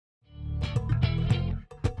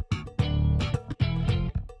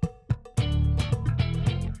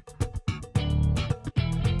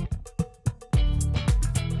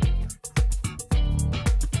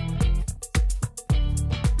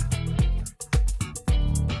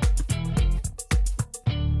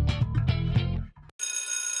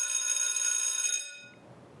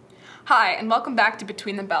Hi, and welcome back to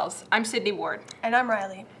Between the Bells. I'm Sydney Ward. And I'm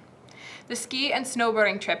Riley. The ski and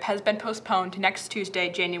snowboarding trip has been postponed to next Tuesday,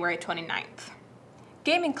 January 29th.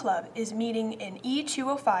 Gaming Club is meeting in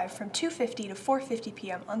E205 from 2:50 to 4:50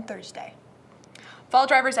 p.m. on Thursday. Fall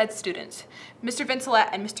drivers ed students, Mr. Vincelette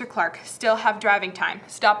and Mr. Clark still have driving time.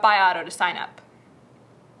 Stop by Auto to sign up.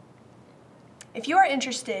 If you are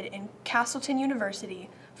interested in Castleton University,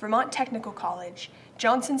 Vermont Technical College,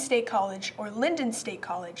 Johnson State College, or Lyndon State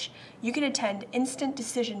College, you can attend Instant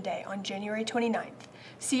Decision Day on January 29th.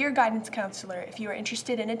 See your guidance counselor if you are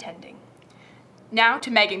interested in attending. Now to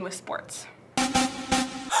Megan with sports.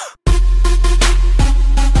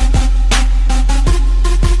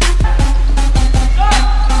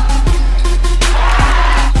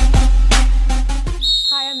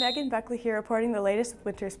 Hi, I'm Megan Beckley here reporting the latest with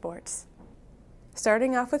winter sports.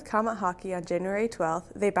 Starting off with Comet Hockey on January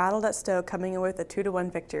 12th, they battled at Stowe, coming away with a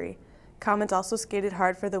 2-1 victory. Comets also skated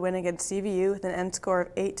hard for the win against CVU with an end score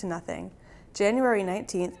of 8-0. January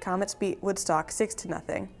 19th, Comets beat Woodstock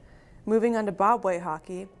 6-0. Moving on to Bob White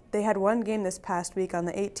Hockey, they had one game this past week on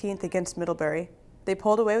the 18th against Middlebury. They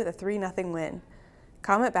pulled away with a 3-0 win.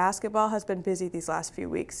 Comet Basketball has been busy these last few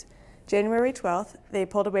weeks. January 12th, they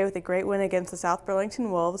pulled away with a great win against the South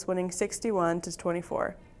Burlington Wolves, winning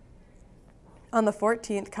 61-24. On the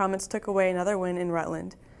 14th, Comets took away another win in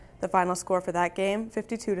Rutland. The final score for that game,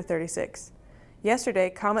 52-36. Yesterday,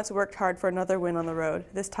 Comets worked hard for another win on the road,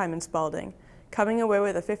 this time in Spalding, coming away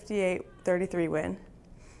with a 58-33 win.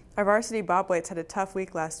 Our varsity Bob Whites had a tough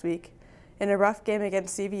week last week. In a rough game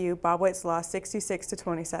against CVU, Bob Whites lost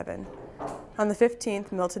 66-27. On the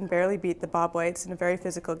 15th, Milton barely beat the Bob Whites in a very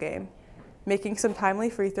physical game. Making some timely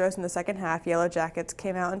free throws in the second half, Yellow Jackets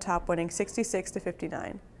came out on top, winning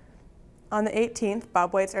 66-59. On the 18th,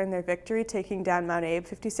 Bob Whites earned their victory, taking down Mount Abe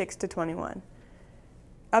 56-21.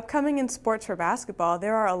 Upcoming in sports for basketball,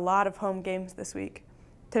 there are a lot of home games this week.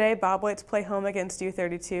 Today, Bob Whites play home against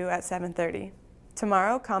U32 at 7:30.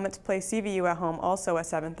 Tomorrow, Comets play CVU at home, also at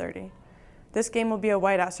 7:30. This game will be a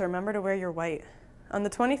whiteout, so remember to wear your white. On the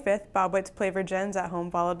 25th, Bob Whites play Virgins at home,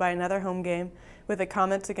 followed by another home game with the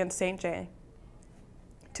Comets against St. J.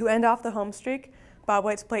 To end off the home streak, Bob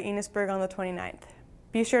Whites play Enosburg on the 29th.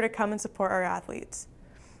 Be sure to come and support our athletes.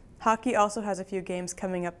 Hockey also has a few games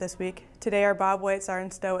coming up this week. Today our Bob Whites are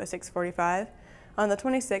in Stowe at 6:45. On the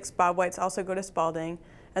 26th, Bob Whites also go to Spalding,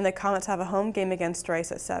 and the Comets have a home game against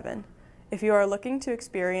Rice at 7. If you are looking to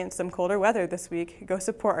experience some colder weather this week, go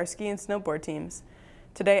support our ski and snowboard teams.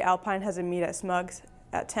 Today Alpine has a meet at Smugs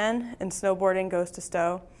at 10, and snowboarding goes to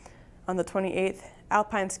Stowe. On the 28th,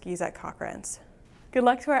 Alpine skis at Cochrane's. Good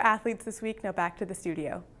luck to our athletes this week. Now back to the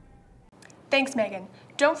studio. Thanks, Megan.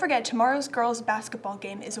 Don't forget tomorrow's girls' basketball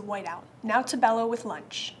game is a whiteout. Now to Bello with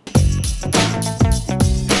lunch.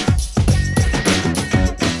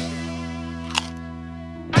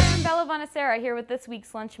 I'm Bella Bonacera here with this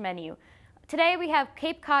week's lunch menu. Today we have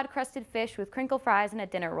Cape Cod crusted fish with crinkle fries and a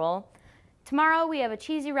dinner roll. Tomorrow we have a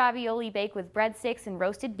cheesy ravioli bake with breadsticks and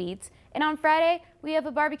roasted beets. And on Friday we have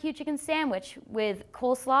a barbecue chicken sandwich with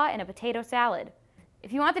coleslaw and a potato salad.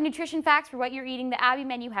 If you want the nutrition facts for what you're eating, the Abbey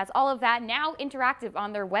menu has all of that now interactive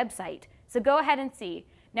on their website. So go ahead and see.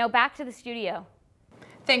 Now back to the studio.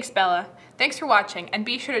 Thanks, Bella. Thanks for watching, and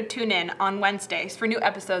be sure to tune in on Wednesdays for new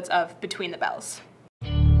episodes of Between the Bells.